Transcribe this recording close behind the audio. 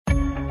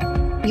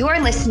You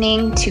are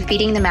listening to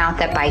Feeding the Mouth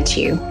That Bites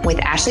You with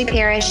Ashley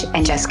Parrish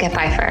and Jessica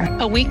Pfeiffer,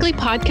 a weekly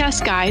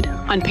podcast guide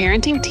on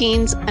parenting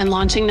teens and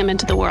launching them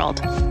into the world.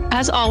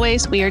 As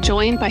always, we are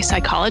joined by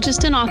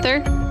psychologist and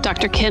author,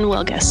 Dr. Ken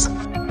Wilgus.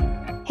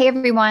 Hey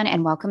everyone,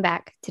 and welcome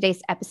back.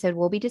 Today's episode,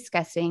 we'll be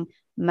discussing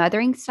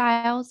mothering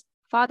styles,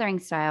 fathering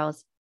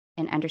styles,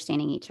 and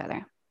understanding each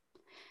other.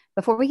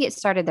 Before we get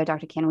started though,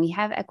 Dr. Ken, we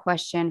have a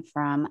question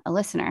from a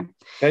listener.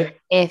 Okay.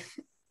 If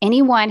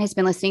anyone has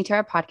been listening to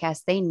our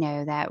podcast, they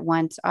know that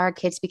once our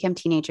kids become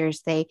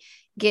teenagers, they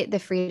get the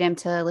freedom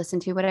to listen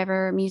to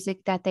whatever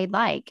music that they'd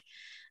like.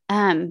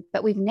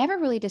 But we've never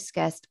really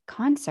discussed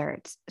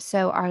concerts.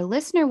 So our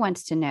listener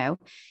wants to know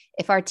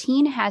if our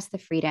teen has the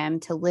freedom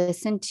to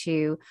listen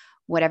to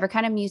whatever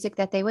kind of music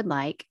that they would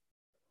like,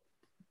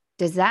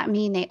 does that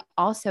mean they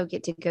also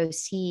get to go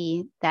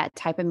see that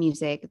type of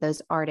music,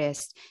 those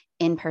artists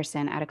in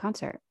person at a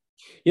concert?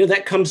 You know,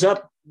 that comes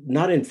up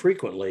not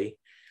infrequently.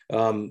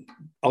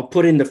 I'll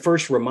put in the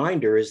first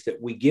reminder is that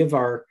we give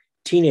our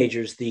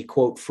teenagers the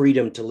quote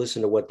freedom to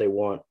listen to what they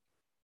want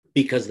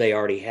because they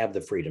already have the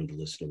freedom to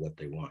listen to what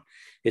they want.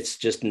 It's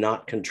just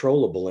not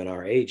controllable in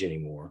our age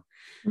anymore.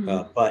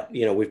 Mm-hmm. But,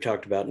 you know, we've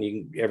talked about,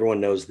 and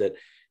everyone knows that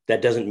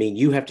that doesn't mean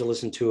you have to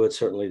listen to it.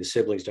 Certainly the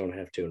siblings don't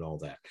have to and all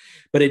that.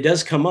 But it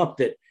does come up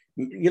that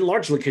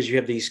largely because you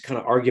have these kind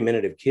of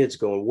argumentative kids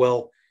going,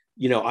 well,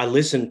 you know, I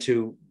listen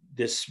to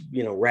this,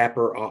 you know,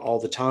 rapper all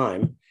the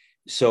time.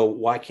 So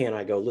why can't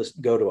I go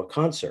to a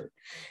concert?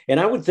 And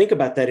I would think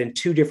about that in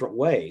two different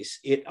ways.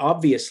 It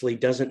obviously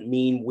doesn't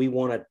mean we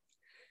want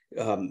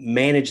to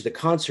manage the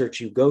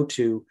concerts you go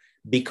to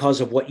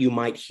because of what you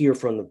might hear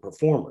from the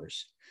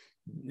performers.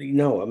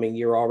 No, I mean,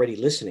 you're already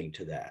listening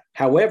to that.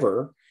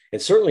 However,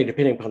 and certainly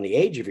depending upon the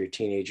age of your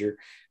teenager,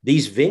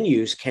 these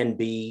venues can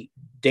be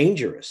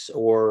dangerous,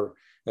 or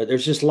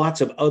there's just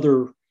lots of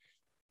other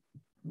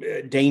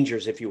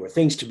dangers, if you will,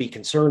 things to be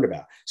concerned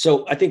about.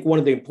 So I think one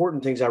of the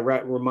important things I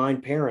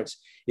remind parents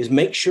is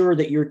make sure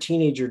that your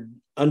teenager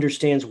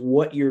understands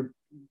what you're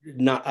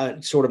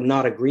not sort of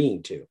not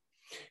agreeing to.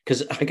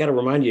 Because I got to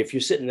remind you, if you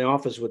sit in the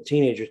office with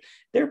teenagers,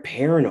 they're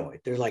paranoid.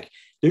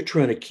 They're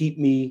trying to keep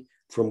me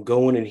from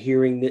going and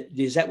hearing that.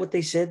 Is that what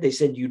they said? They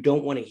said, you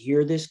don't want to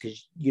hear this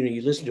because, you know,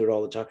 you listen to it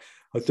all the time.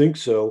 I think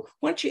so.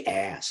 Why don't you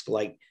ask?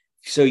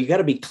 So you got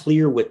to be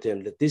clear with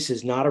them that this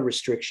is not a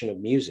restriction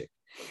of music.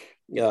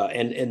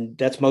 And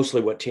that's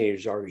mostly what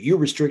teenagers are. Are you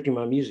restricting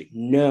my music?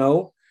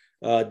 No.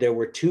 There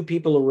were 2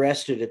 people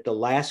arrested at the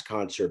last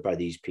concert by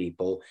these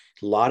people.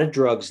 A lot of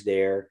drugs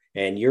there,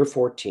 and you're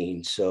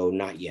 14, so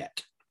not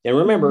yet. And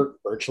remember,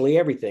 virtually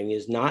everything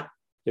is not,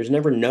 there's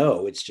never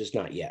no, it's just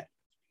not yet.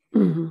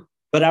 Mm-hmm.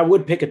 But I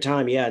would pick a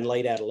time, in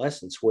late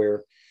adolescence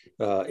where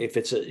if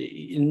it's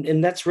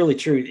and that's really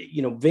true,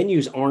 you know,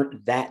 venues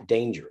aren't that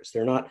dangerous.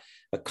 They're not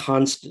a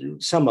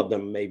constant, some of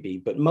them may be,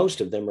 but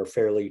most of them are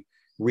fairly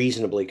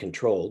reasonably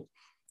controlled.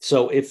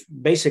 So if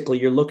basically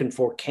you're looking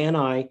for, can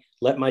I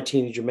let my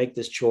teenager make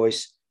this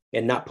choice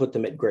and not put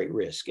them at great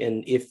risk?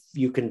 And if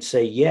you can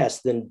say yes,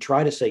 then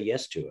try to say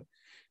yes to it.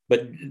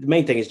 But the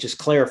main thing is just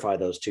clarify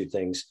those two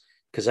things,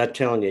 because I'm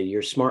telling you,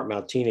 your smart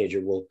mouth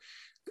teenager will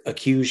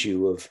accuse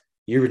you of,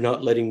 you're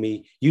not letting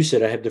me, you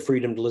said I have the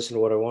freedom to listen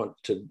to what I want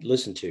to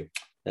listen to.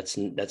 That's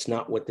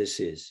not what this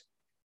is.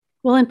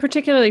 Well, and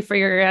particularly for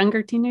your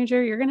younger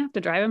teenager, you're going to have to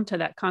drive them to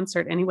that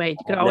concert anyway. You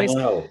could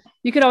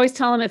always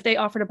tell them if they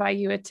offer to buy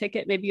you a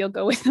ticket, maybe you'll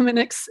go with them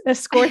and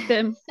escort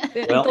them.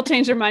 They'll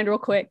change their mind real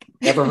quick.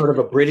 Ever heard of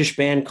a British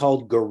band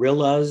called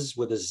Gorillaz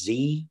with a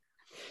Z?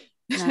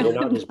 They're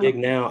not as big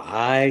now.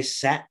 I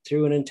sat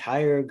through an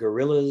entire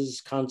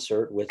Gorillaz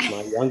concert with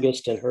my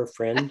youngest and her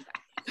friend.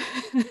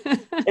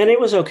 And it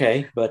was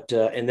okay, but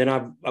and then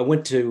I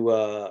went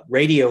to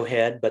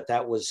Radiohead, but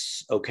that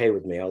was okay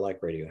with me. I like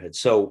Radiohead.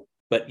 So,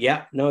 but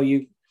yeah, no,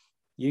 you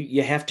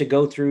have to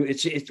go through.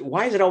 It's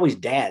why is it always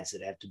dads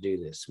that have to do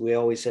this? We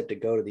always have to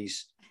go to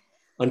these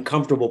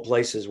uncomfortable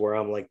places where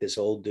I'm like this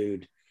old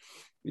dude,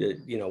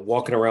 you know,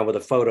 walking around with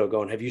a photo,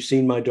 going, "Have you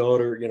seen my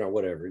daughter?" You know,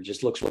 whatever. It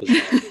just looks.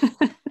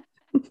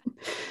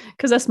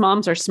 Because us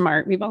moms are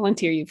smart. We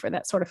volunteer you for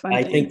that sort of fun.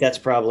 I think that's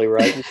probably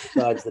right.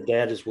 Besides, the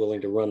dad is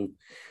willing to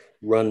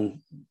run.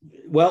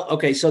 Well,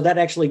 okay. So that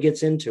actually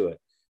gets into it,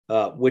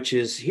 which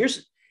is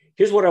here's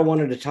what I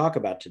wanted to talk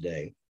about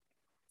today,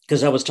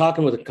 because I was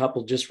talking with a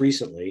couple just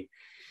recently,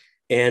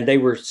 and they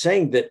were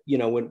saying that, you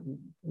know,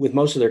 with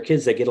most of their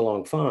kids, they get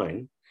along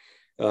fine.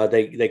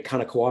 They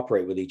kind of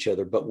cooperate with each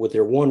other, but with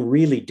their one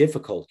really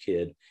difficult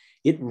kid,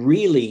 it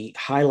really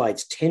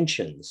highlights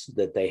tensions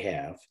that they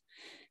have.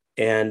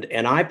 And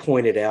I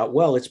pointed out,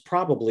 well, it's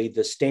probably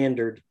the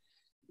standard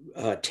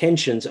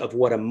tensions of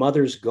what a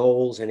mother's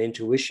goals and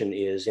intuition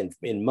is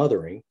in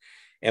mothering,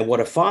 and what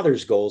a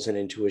father's goals and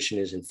intuition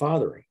is in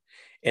fathering.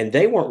 And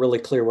they weren't really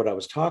clear what I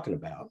was talking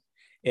about.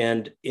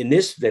 And in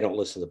this, they don't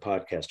listen to the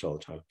podcast all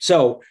the time.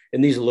 So,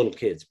 and these are little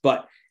kids,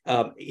 but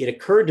it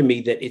occurred to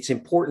me that it's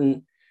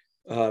important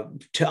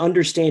to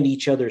understand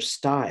each other's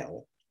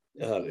style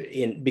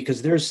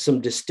because there's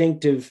some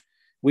distinctive,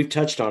 we've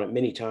touched on it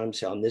many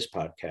times on this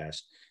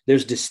podcast.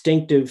 There's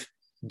distinctive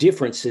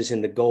differences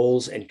in the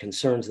goals and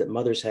concerns that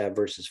mothers have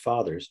versus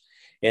fathers.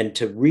 And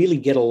to really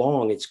get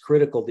along, it's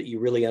critical that you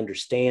really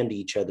understand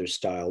each other's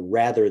style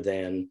rather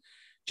than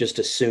just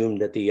assume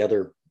that the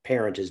other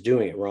parent is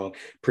doing it wrong,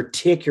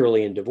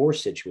 particularly in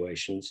divorce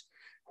situations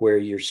where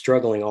you're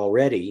struggling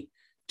already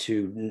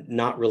to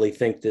not really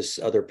think this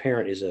other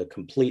parent is a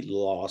complete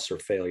loss or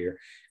failure,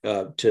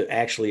 to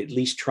actually at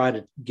least try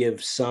to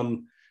give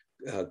some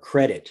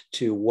credit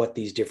to what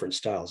these different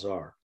styles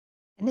are.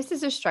 And this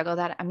is a struggle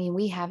that, I mean,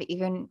 we have,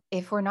 even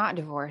if we're not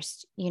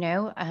divorced,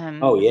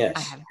 Oh, yes. I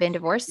have been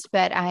divorced,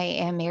 but I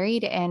am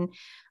married. And,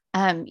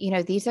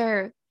 these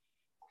are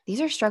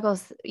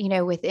struggles,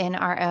 within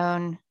our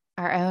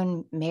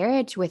own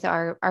marriage with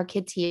our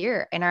kids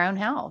here in our own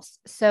house.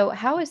 So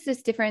how is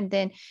this different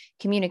than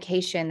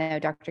communication though,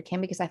 Dr. Kim?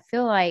 Because I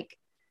feel like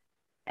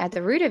at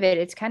the root of it,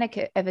 it's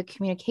kind of a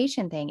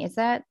communication thing. Is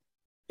that?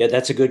 Yeah,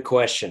 that's a good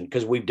question,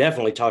 because we've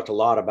definitely talked a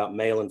lot about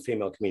male and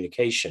female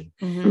communication.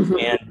 Mm-hmm.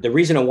 And the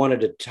reason I wanted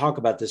to talk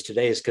about this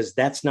today is because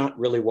that's not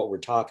really what we're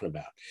talking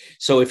about.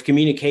 So if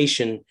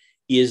communication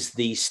is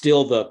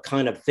still the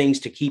kind of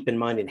things to keep in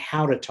mind in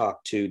how to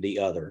talk to the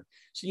other,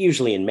 so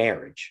usually in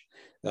marriage,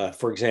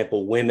 for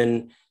example,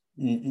 women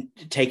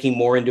taking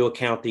more into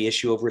account the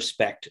issue of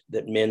respect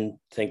that men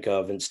think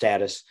of and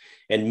status,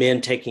 and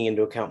men taking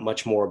into account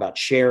much more about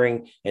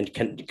sharing and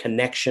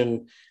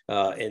connection,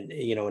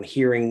 and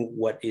hearing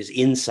what is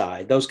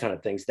inside, those kind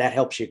of things. That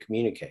helps you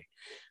communicate.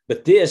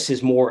 But this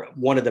is more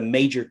one of the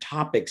major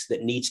topics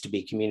that needs to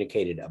be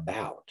communicated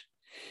about.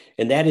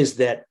 And that is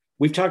that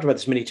we've talked about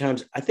this many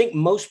times. I think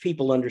most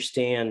people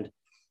understand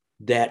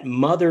that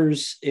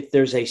mothers, if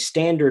there's a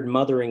standard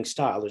mothering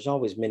style, there's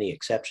always many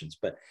exceptions,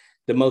 but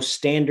the most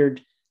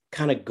standard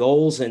kind of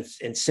goals and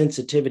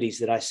sensitivities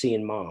that I see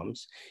in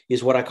moms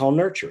is what I call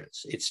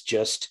nurturance. It's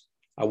just,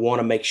 I want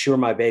to make sure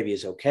my baby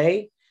is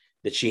okay,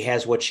 that she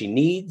has what she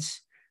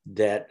needs,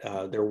 that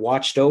they're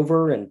watched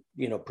over and,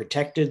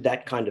 protected,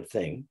 that kind of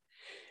thing.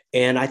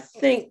 And I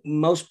think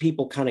most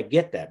people kind of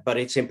get that, but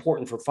it's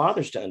important for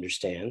fathers to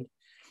understand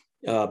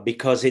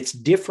because it's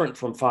different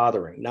from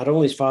fathering. Not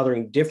only is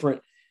fathering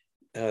different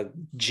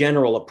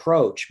general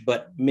approach,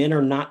 but men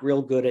are not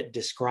real good at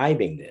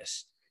describing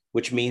this,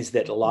 which means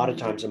that a lot of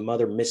times a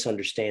mother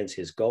misunderstands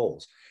his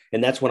goals.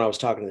 And that's when I was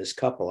talking to this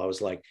couple, I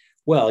was like,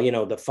 well,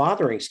 the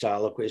fathering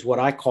style is what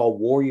I call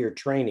warrior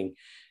training.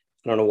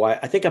 I don't know why.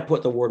 I think I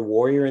put the word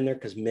warrior in there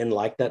because men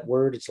like that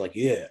word. It's like,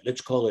 yeah,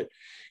 let's call it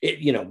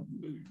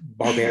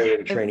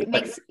barbarian training.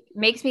 It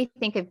makes me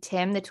think of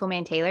Tim, the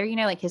Toolman Taylor,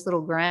 like his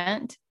little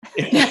grunt.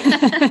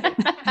 Yeah,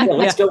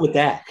 let's go with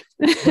that.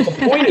 But the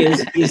point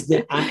is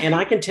that, and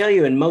I can tell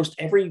you, and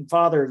every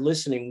father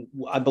listening,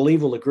 I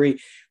believe, will agree,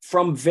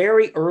 from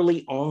very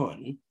early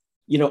on,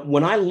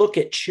 when I look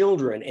at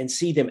children and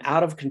see them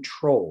out of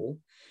control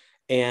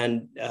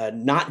and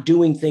not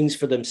doing things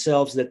for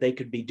themselves that they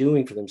could be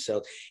doing for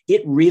themselves,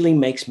 it really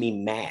makes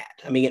me mad.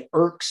 I mean, it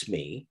irks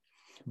me.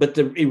 But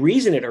the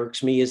reason it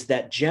irks me is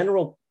that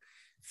general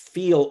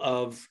feel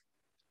of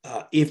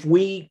if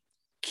we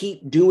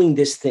keep doing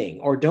this thing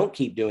or don't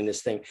keep doing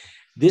this thing,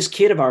 this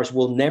kid of ours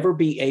will never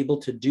be able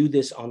to do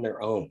this on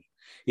their own.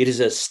 It is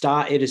a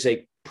style, it is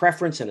a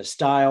preference and a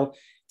style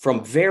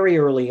from very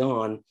early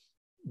on.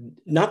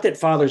 Not that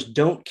fathers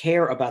don't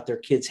care about their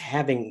kids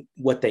having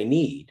what they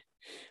need,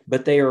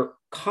 but they are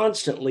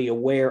constantly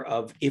aware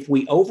of, if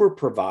we over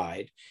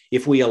provide,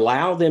 if we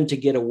allow them to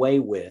get away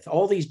with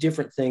all these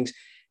different things,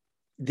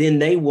 then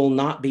they will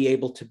not be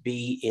able to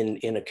be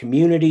in a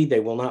community. They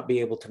will not be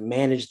able to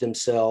manage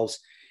themselves.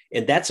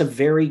 And that's a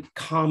very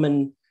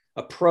common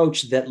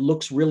approach that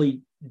looks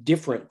really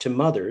different to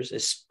mothers,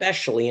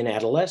 especially in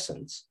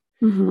adolescence,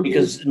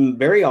 because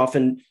very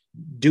often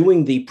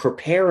doing the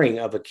preparing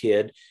of a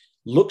kid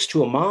looks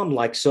to a mom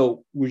like,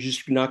 so we're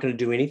just not going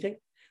to do anything.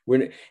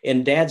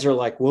 And dads are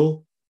like,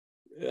 well,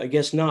 I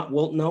guess not.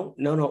 Well, no.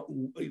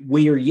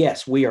 We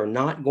are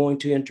not going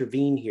to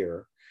intervene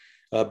here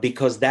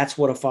because that's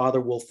what a father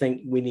will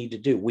think we need to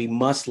do. We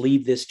must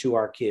leave this to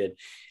our kid.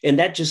 And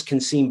that just can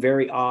seem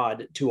very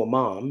odd to a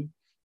mom.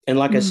 And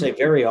like I say,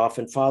 very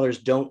often fathers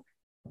don't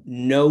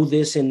know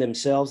this in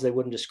themselves. They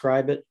wouldn't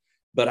describe it.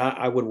 But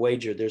I would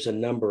wager there's a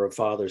number of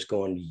fathers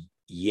going,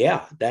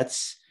 yeah,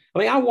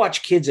 I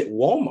watch kids at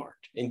Walmart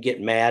and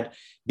get mad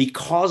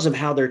because of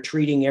how they're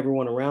treating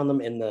everyone around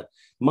them and the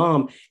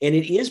mom. And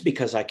it is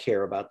because I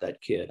care about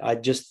that kid. I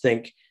just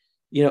think,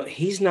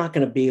 he's not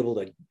going to be able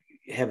to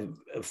have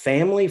a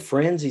family,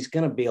 friends. He's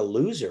going to be a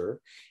loser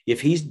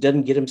if he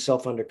doesn't get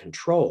himself under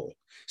control.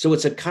 So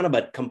it's a kind of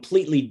a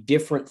completely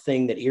different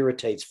thing that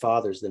irritates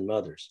fathers than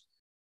mothers.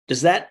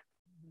 Is that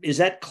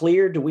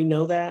clear? Do we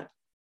know that?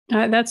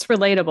 That's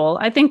relatable.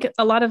 I think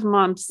a lot of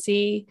moms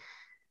see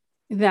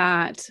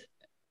that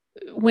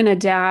when a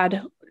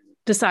dad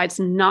decides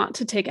not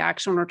to take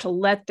action or to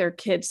let their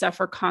kid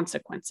suffer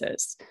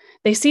consequences,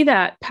 they see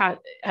that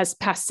as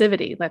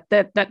passivity,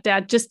 that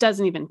dad just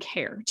doesn't even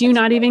care. Do you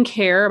not even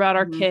care about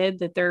our kid,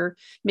 that they're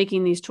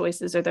making these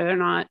choices or they're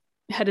not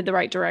headed the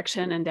right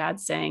direction, and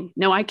dad's saying,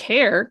 no, I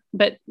care,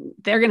 but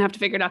they're going to have to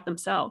figure it out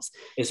themselves.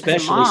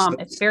 Especially as a mom,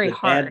 it's very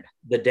hard.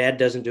 The dad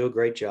doesn't do a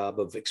great job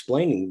of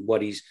explaining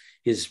what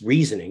his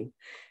reasoning.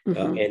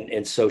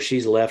 And so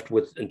she's left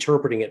with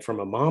interpreting it from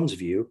a mom's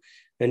view.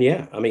 And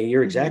yeah, I mean,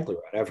 you're exactly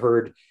right. I've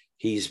heard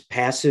he's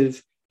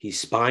passive, he's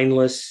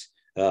spineless,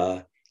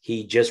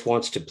 he just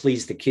wants to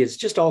please the kids,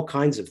 just all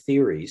kinds of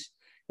theories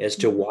as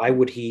to why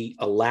would he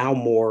allow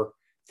more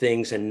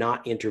things and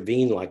not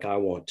intervene like I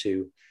want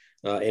to.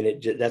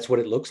 And that's what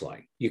it looks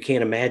like. You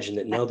can't imagine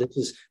that. No, this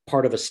is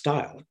part of a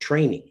style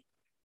training.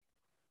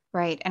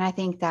 Right. And I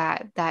think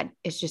that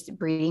is just a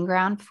breeding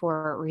ground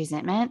for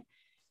resentment,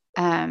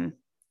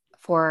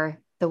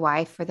 for the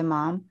wife, for the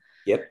mom.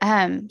 Yep.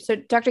 So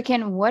Dr.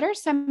 Ken, what are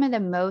some of the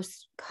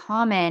most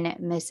common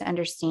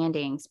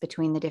misunderstandings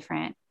between the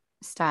different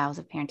styles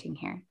of parenting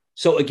here?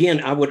 So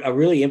again, I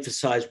really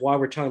emphasize why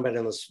we're talking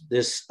about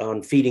this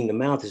on feeding the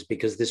mouth is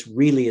because this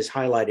really is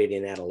highlighted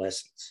in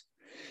adolescence.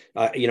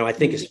 I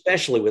think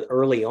especially with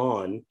early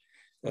on,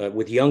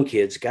 with young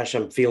kids, gosh,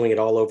 I'm feeling it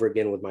all over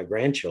again with my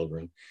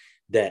grandchildren,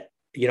 that,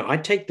 I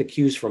take the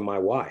cues from my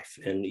wife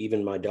and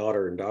even my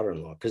daughter and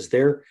daughter-in-law, because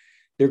they're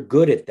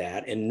good at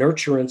that. And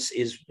nurturance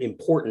is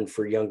important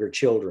for younger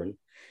children.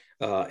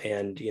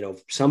 And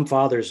some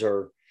fathers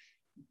are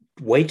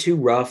way too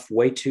rough,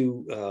 way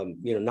too,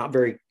 not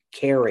very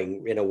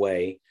caring in a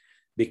way,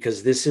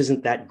 because this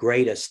isn't that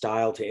great a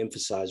style to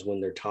emphasize when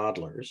they're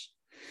toddlers.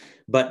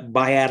 But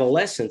by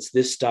adolescence,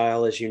 this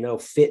style, as you know,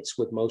 fits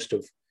with most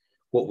of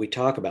what we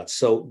talk about.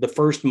 So the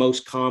first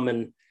most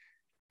common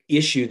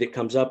issue that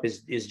comes up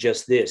is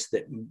just this,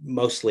 that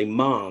mostly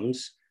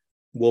moms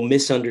will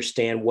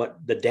misunderstand what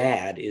the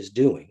dad is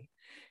doing.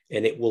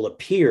 And it will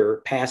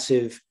appear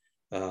passive,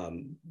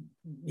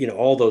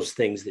 all those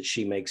things that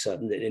she makes up,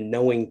 and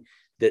knowing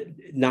that,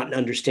 not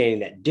understanding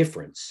that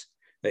difference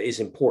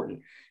is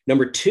important.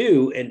 Number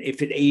two, and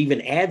if it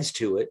even adds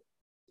to it,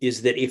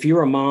 is that if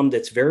you're a mom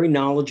that's very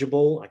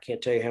knowledgeable, I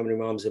can't tell you how many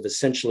moms have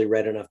essentially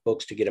read enough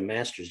books to get a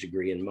master's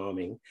degree in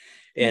momming,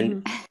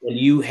 and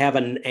you have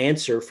an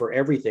answer for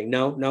everything.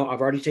 No,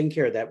 I've already taken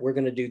care of that. We're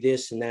going to do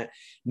this and that.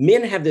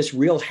 Men have this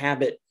real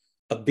habit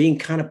of being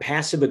kind of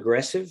passive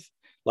aggressive,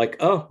 like,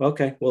 oh,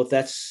 okay, well,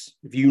 if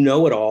you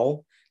know it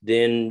all,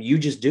 then you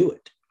just do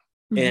it.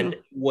 And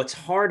what's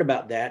hard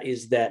about that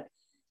is that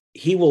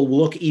he will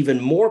look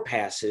even more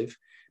passive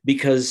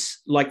because,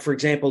 like, for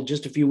example,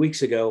 just a few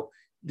weeks ago,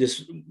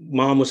 this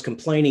mom was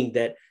complaining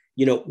that,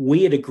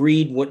 we had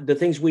agreed what the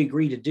things we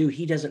agreed to do,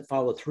 he doesn't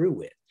follow through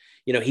with.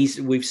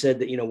 We've said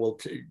that,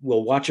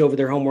 we'll watch over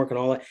their homework and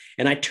all that.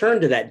 And I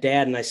turned to that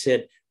dad and I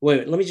said,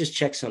 wait, let me just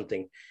check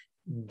something.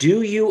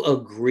 Do you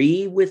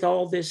agree with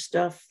all this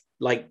stuff?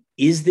 Like,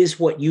 is this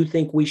what you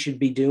think we should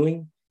be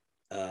doing?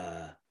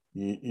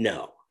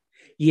 No.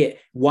 Yeah.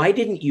 Why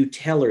didn't you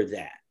tell her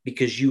that?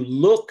 Because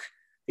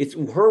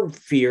her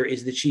fear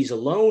is that she's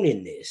alone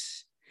in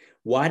this.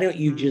 Why don't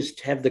you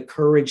just have the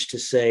courage to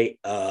say,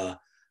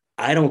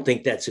 I don't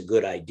think that's a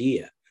good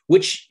idea,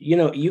 which,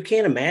 you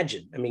can't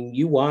imagine. I mean,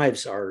 you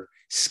wives are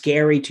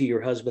scary to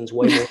your husbands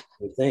way more than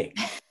you think.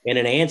 And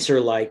an answer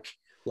like,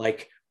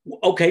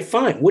 okay,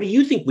 fine. What do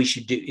you think we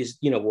should do is,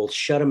 we'll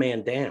shut a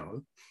man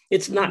down.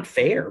 It's not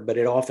fair, but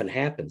it often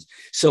happens.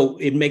 So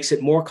it makes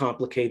it more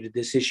complicated,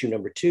 this issue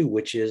number two,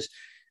 which is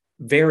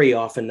very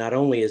often, not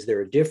only is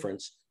there a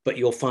difference, but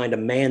you'll find a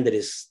man that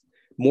is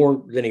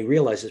more than he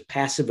realizes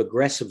passive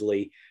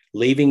aggressively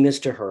leaving this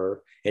to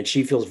her, and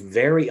she feels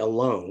very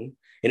alone.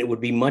 And it would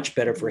be much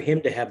better for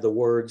him to have the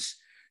words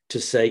to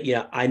say,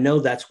 yeah, I know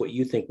that's what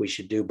you think we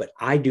should do, but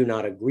I do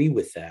not agree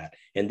with that.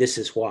 And this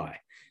is why.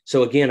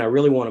 So again, I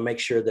really want to make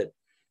sure that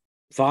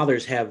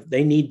fathers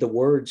they need the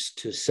words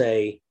to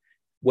say,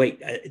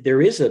 wait,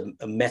 there is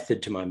a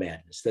method to my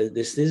madness.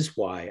 This is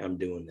why I'm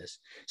doing this.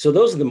 So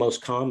those are the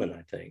most common,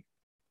 I think.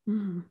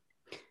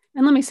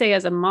 And let me say,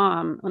 as a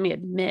mom, let me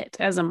admit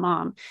as a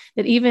mom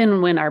that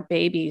even when our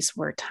babies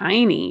were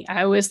tiny,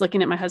 I was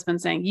looking at my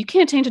husband saying, you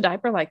can't change a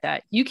diaper like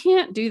that. You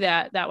can't do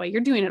that way.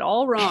 You're doing it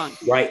all wrong.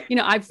 Right.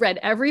 I've read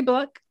every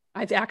book.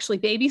 I've actually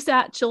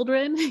babysat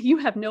children. You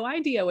have no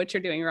idea what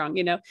you're doing wrong,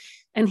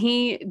 and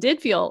he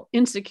did feel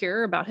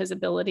insecure about his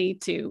ability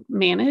to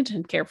manage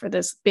and care for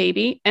this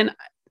baby. And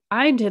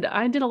I did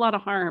a lot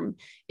of harm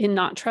in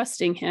not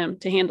trusting him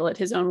to handle it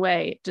his own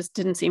way. It just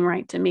didn't seem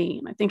right to me.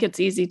 And I think it's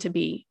easy to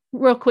be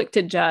real quick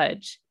to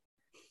judge.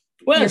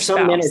 Well,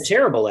 some men are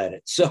terrible at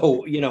it.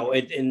 So,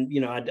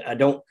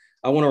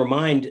 I want to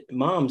remind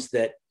moms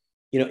that,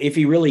 if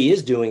he really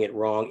is doing it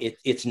wrong,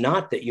 it's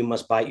not that you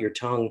must bite your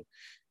tongue.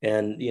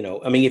 And,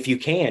 if you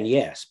can,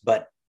 yes,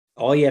 but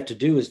all you have to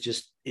do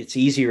is it's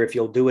easier if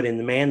you'll do it in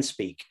the man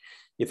speak.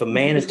 If a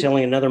man is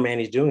telling another man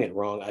he's doing it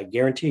wrong, I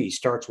guarantee he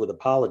starts with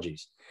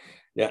apologies.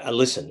 Now,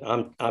 listen,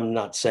 I'm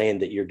not saying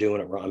that you're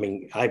doing it wrong. I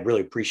mean, I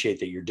really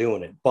appreciate that you're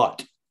doing it,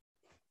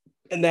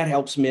 and that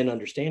helps men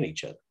understand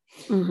each other.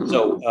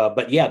 So,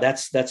 but yeah,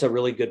 that's a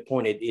really good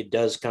point. It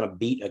does kind of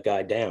beat a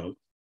guy down.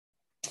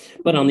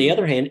 But on the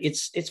other hand,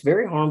 it's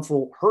very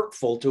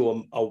hurtful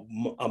to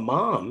a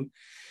mom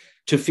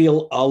to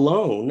feel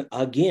alone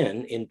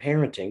again in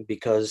parenting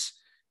because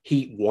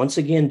he once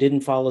again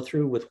didn't follow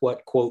through with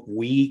what, quote,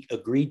 we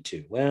agreed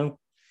to. Well,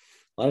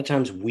 a lot of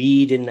times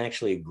we didn't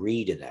actually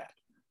agree to that.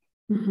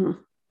 Mm-hmm.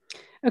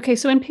 Okay.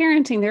 So in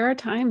parenting, there are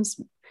times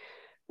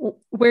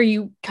where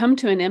you come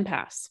to an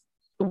impasse.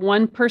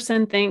 One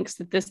person thinks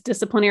that this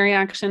disciplinary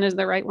action is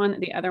the right one.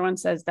 The other one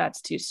says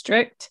that's too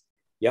strict.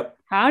 Yep.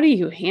 How do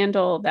you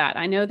handle that?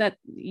 I know that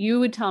you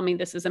would tell me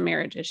this is a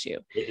marriage issue.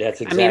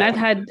 That's exactly.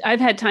 I mean, I've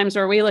had times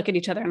where we look at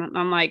each other and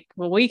I'm like,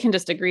 well, we can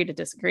just agree to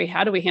disagree.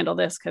 How do we handle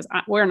this? Because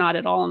we're not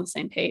at all on the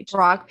same page.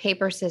 Rock,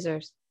 paper,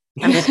 scissors.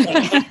 He's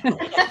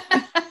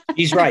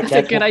right.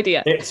 That's a good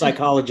idea.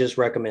 Psychologists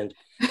recommend.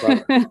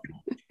 Right.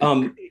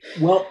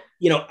 Well,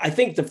 I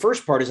think the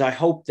first part is I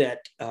hope that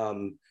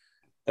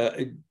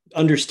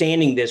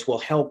understanding this will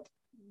help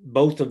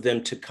both of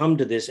them to come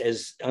to this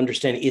as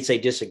understanding it's a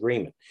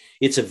disagreement.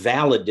 It's a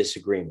valid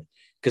disagreement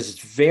because it's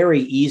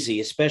very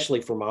easy,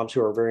 especially for moms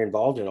who are very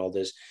involved in all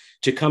this,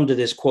 to come to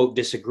this, quote,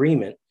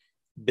 disagreement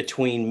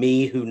between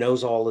me who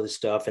knows all of this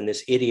stuff and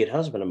this idiot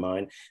husband of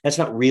mine. That's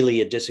not really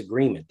a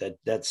disagreement.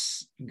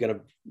 That's going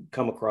to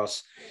come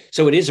across.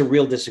 So it is a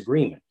real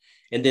disagreement.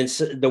 And then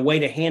the way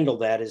to handle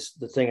that is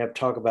the thing I've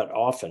talked about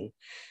often,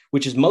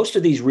 which is most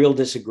of these real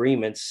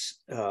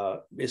disagreements,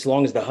 as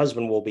long as the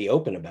husband will be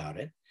open about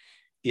it,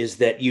 is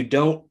that you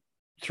don't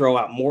throw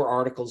out more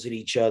articles at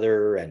each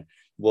other and,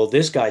 well,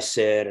 this guy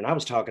said, and I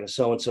was talking to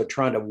so-and-so,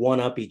 trying to one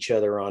up each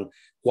other on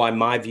why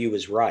my view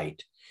is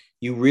right.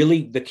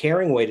 The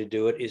caring way to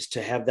do it is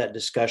to have that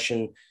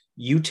discussion.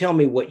 You tell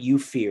me what you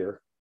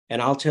fear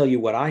and I'll tell you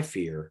what I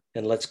fear,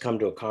 and let's come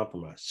to a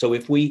compromise. So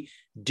if we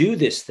do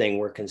this thing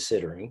we're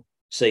considering,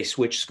 say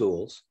switch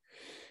schools,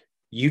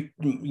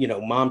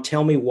 Mom,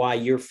 tell me why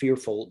you're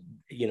fearful,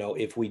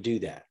 if we do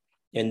that.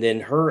 And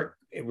then her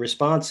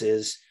response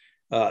is,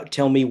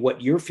 tell me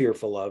what you're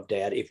fearful of,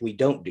 Dad, if we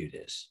don't do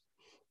this.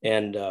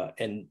 And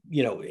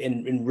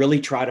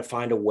really try to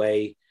find a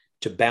way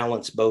to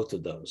balance both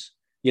of those.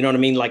 You know what I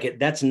mean? Like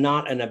that's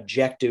not an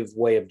objective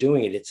way of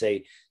doing it. It's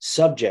a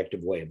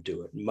subjective way of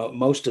doing it.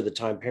 Most of the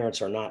time,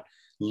 parents are not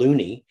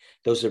loony.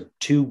 Those are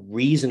two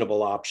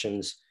reasonable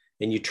options.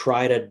 And you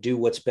try to do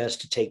what's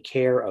best to take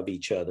care of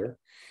each other,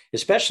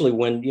 especially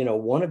when,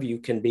 one of you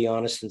can be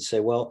honest and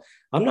say, well,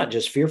 I'm not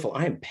just fearful,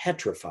 I am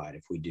petrified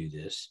if we do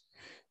this.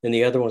 And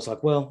the other one's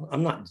like, well,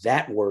 I'm not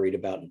that worried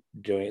about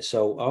doing it.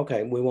 So,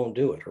 okay, we won't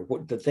do it.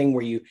 Or the thing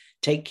where you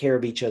take care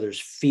of each other's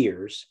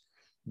fears.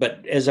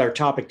 But as our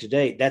topic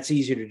today, that's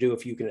easier to do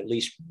if you can at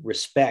least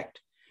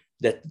respect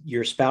that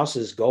your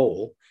spouse's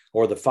goal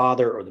or the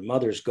father or the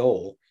mother's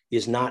goal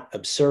is not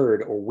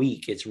absurd or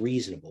weak. It's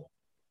reasonable.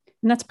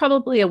 And that's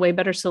probably a way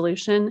better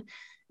solution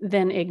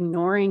than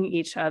ignoring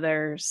each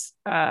other's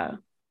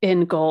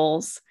end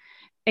goals.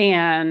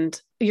 And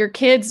your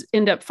kids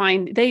end up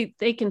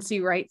they can see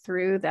right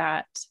through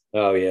that.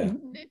 Oh yeah.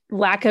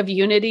 Lack of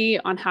unity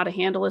on how to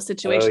handle a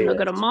situation. They'll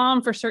go to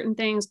mom for certain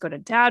things, go to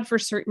dad for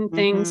certain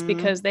things,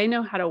 because they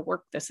know how to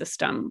work the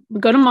system.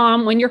 Go to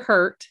mom when you're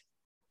hurt,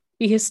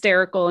 be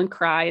hysterical and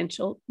cry, and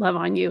she'll love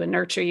on you and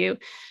nurture you.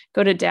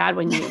 Go to dad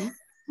when you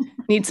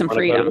need some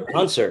freedom. Go to a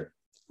concert.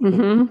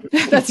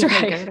 Mm-hmm. That's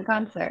right. Go to a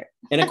concert.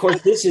 And of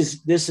course, this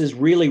is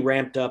really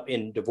ramped up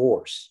in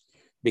divorce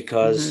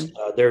because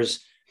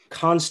there's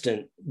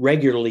constant,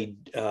 regularly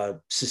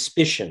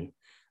suspicion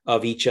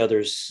of each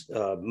other's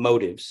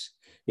motives.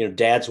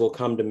 Dads will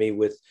come to me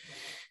with,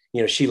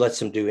 she lets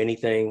him do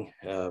anything.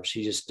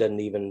 She just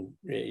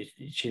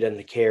she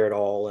doesn't care at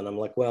all. And I'm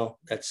like, well,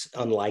 that's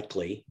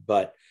unlikely.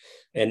 But,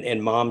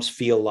 and moms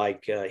feel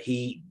like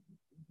he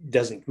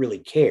doesn't really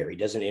care. He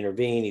doesn't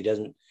intervene. He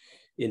doesn't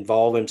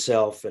involve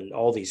himself and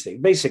all these things,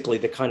 basically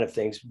the kind of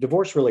things.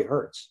 Divorce really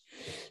hurts.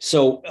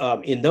 So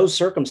in those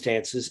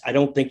circumstances, I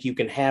don't think you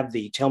can have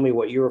tell me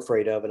what you're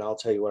afraid of and I'll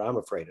tell you what I'm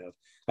afraid of.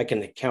 I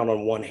can count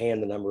on one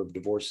hand the number of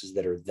divorces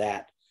that are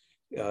that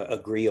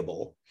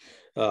agreeable.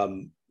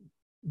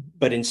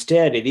 But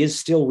instead, it is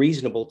still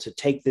reasonable to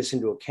take this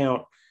into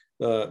account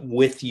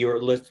with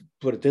let's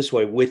put it this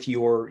way, with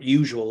your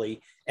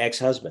usually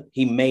ex-husband.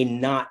 He may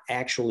not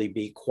actually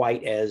be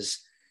quite as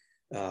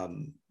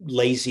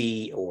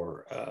lazy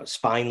or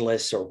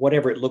spineless or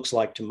whatever it looks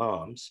like to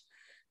moms,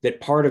 that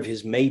part of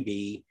his may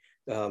be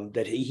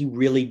that he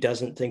really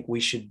doesn't think we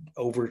should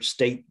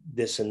overstate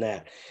this and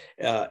that.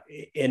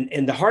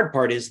 And the hard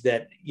part is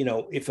that,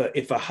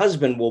 if a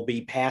husband will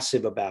be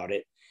passive about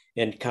it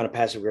and kind of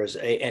passive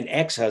aggressive, an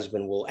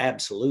ex-husband will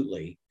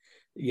absolutely,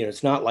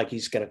 it's not like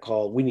he's going to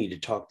call, we need to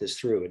talk this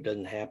through. It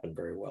doesn't happen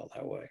very well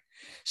that way.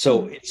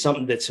 So it's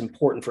something that's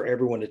important for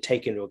everyone to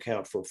take into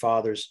account, for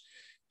fathers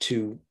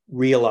to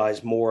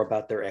realize more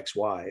about their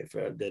ex-wife.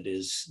 That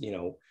is,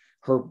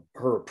 her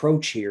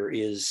approach here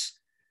is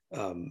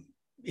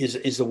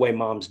the way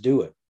moms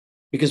do it.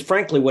 Because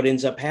frankly, what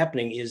ends up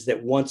happening is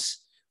that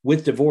once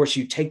with divorce,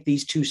 you take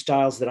these two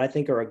styles that I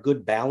think are a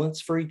good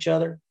balance for each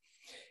other,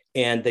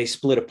 and they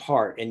split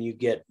apart, and you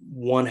get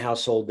one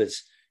household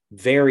that's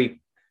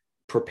very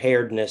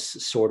preparedness,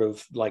 sort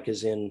of like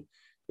as in,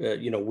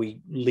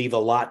 we leave a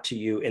lot to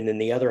you, and then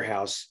the other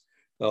house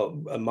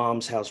a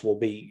mom's house will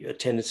be a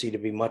tendency to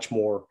be much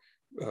more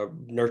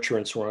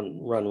nurturance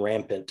run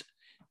rampant,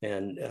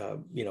 and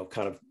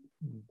kind of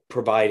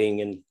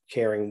providing and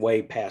caring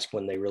way past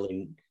when they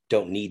really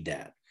don't need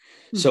that.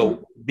 Mm-hmm.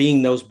 So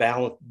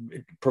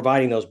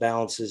providing those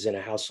balances in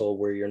a household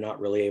where you're not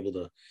really able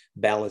to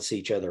balance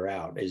each other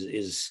out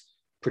is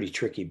pretty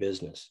tricky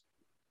business.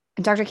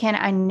 Dr. Ken,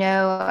 I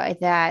know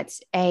that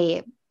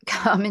a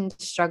common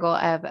struggle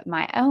of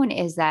my own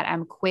is that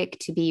I'm quick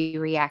to be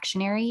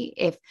reactionary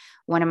if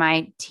one of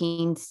my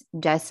teens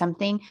does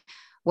something,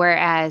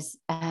 whereas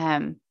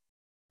my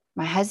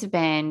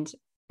husband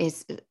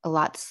is a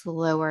lot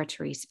slower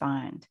to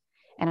respond.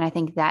 And I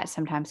think that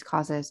sometimes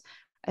causes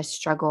a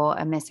struggle,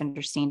 a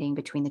misunderstanding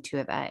between the two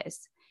of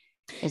us.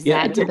 Is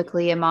that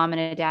typically a mom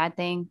and a dad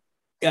thing?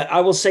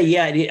 I will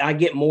say, I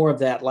get more of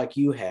that like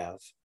you have.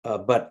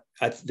 But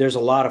there's a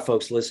lot of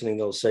folks listening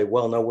that'll say,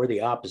 well, no, we're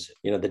the opposite.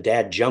 The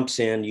dad jumps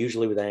in,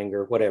 usually with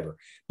anger, whatever.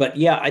 But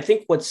yeah, I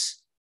think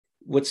what's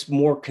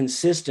more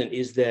consistent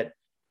is that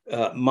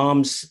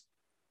moms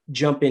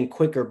jump in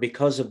quicker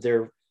because of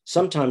their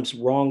sometimes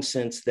wrong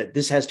sense that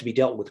this has to be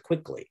dealt with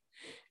quickly.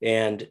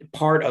 And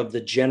part of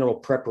the general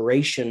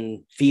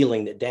preparation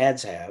feeling that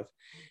dads have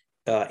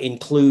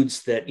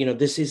includes that,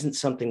 this isn't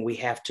something we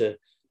have to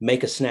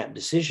make a snap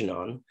decision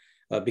on.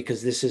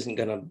 Because this isn't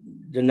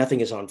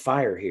nothing is on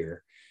fire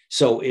here.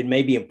 So it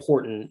may be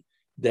important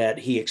that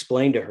he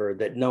explained to her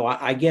that, no,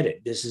 I get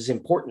it. This is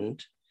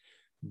important,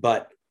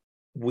 but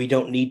we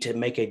don't need to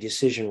make a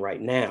decision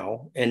right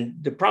now. And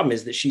the problem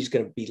is that she's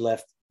going to be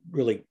left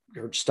really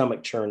her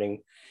stomach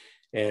churning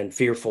and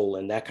fearful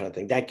and that kind of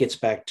thing. That gets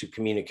back to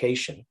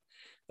communication.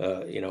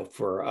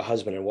 For a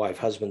husband and wife,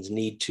 husbands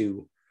need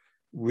to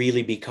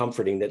really be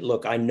comforting that,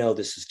 look, I know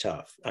this is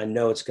tough. I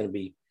know it's going to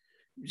be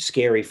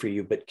scary for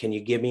you, but can you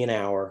give me an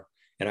hour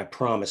and I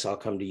promise I'll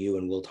come to you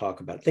and we'll talk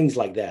about things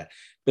like that.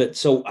 But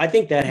so I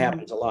think that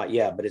happens a lot.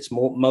 Yeah. But it's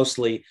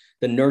mostly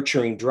the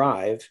nurturing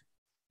drive,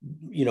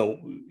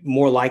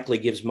 more likely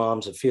gives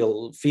moms a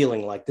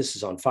feeling like this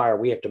is on fire.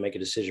 We have to make a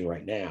decision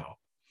right now.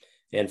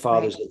 And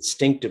fathers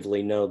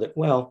instinctively know that,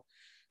 well,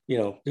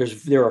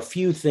 there are a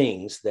few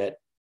things that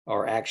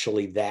are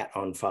actually that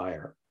on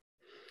fire.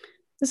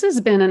 This has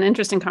been an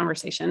interesting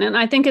conversation. And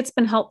I think it's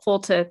been helpful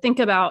to think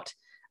about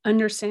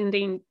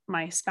understanding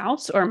my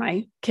spouse or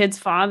my kid's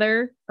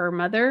father or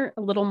mother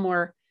a little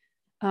more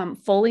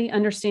fully,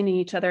 understanding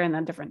each other and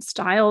the different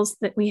styles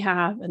that we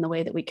have and the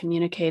way that we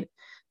communicate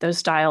those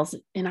styles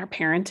in our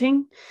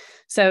parenting.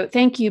 So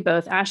thank you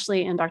both,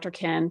 Ashley and Dr.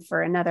 Ken,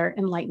 for another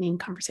enlightening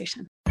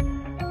conversation.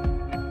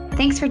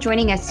 Thanks for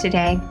joining us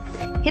today.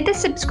 Hit the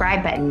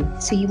subscribe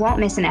button so you won't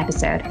miss an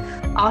episode.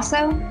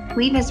 Also,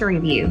 leave us a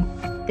review.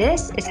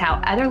 This is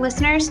how other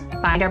listeners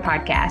find our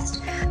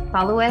podcast.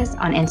 Follow us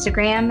on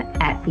Instagram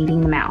at Feeding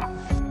the Mouth.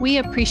 We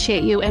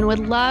appreciate you and would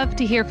love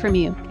to hear from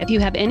you. If you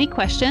have any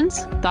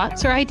questions,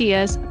 thoughts, or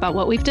ideas about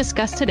what we've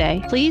discussed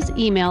today, please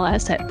email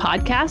us at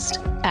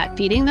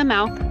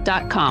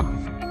podcast@feedingthemouth.com.